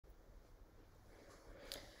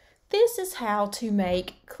This is how to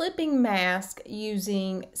make clipping mask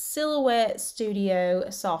using SiIlhouette Studio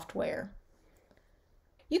software.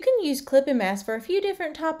 You can use clipping mask for a few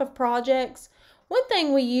different type of projects. One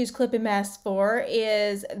thing we use clipping masks for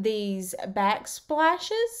is these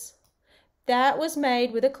backsplashes. That was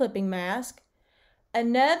made with a clipping mask.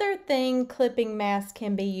 Another thing clipping mask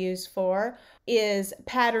can be used for is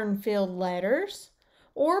pattern-filled letters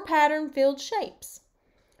or pattern-filled shapes.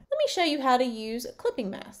 Let me show you how to use a clipping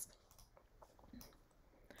mask.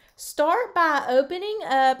 Start by opening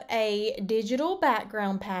up a digital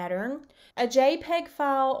background pattern. A JPEG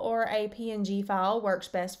file or a PNG file works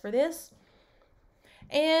best for this.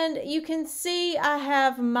 And you can see I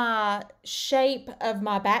have my shape of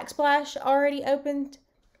my backsplash already opened.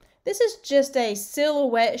 This is just a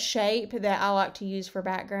silhouette shape that I like to use for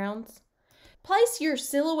backgrounds. Place your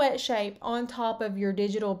silhouette shape on top of your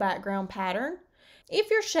digital background pattern.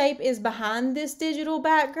 If your shape is behind this digital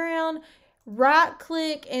background, right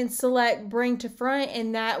click and select bring to front,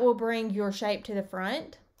 and that will bring your shape to the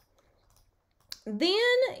front. Then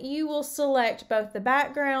you will select both the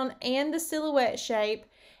background and the silhouette shape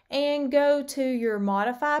and go to your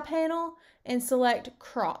modify panel and select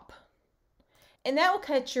crop. And that will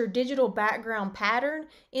cut your digital background pattern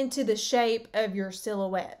into the shape of your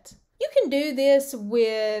silhouette. You can do this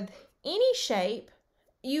with any shape.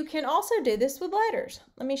 You can also do this with letters.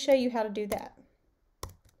 Let me show you how to do that.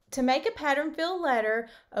 To make a pattern-filled letter,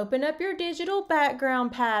 open up your digital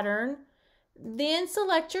background pattern, then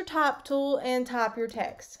select your type tool and type your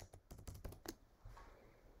text.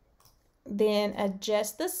 Then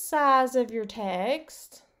adjust the size of your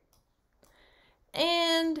text.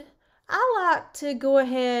 And I like to go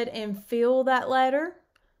ahead and fill that letter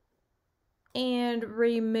and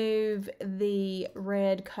remove the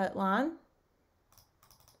red cut line.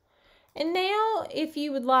 And now if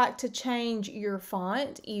you would like to change your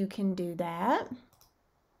font, you can do that.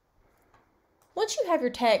 Once you have your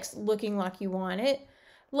text looking like you want it,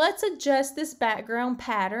 let's adjust this background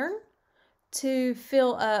pattern to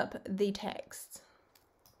fill up the text.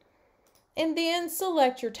 And then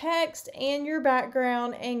select your text and your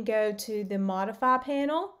background and go to the modify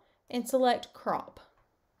panel and select crop.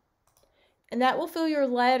 And that will fill your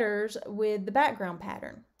letters with the background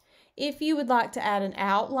pattern. If you would like to add an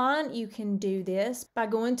outline, you can do this by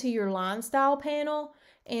going to your line style panel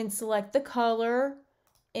and select the color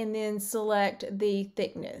and then select the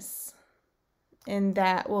thickness. And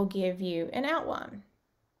that will give you an outline.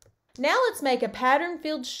 Now let's make a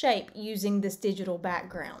pattern-filled shape using this digital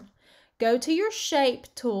background. Go to your shape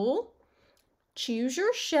tool, choose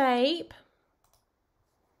your shape,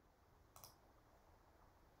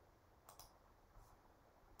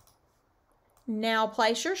 now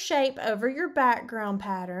place your shape over your background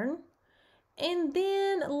pattern, and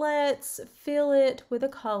then let's fill it with a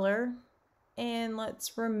color, and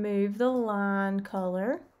let's remove the line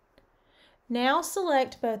color. Now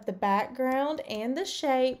select both the background and the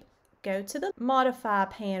shape, go to the modify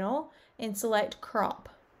panel and select crop.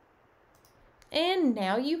 And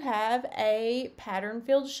now you have a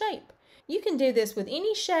pattern-filled shape. You can do this with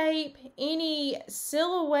any shape, any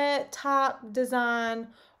silhouette type design,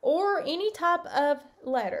 or any type of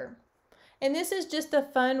letter. And this is just a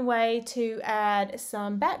fun way to add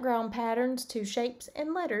some background patterns to shapes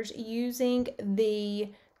and letters using the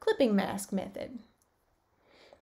clipping mask method.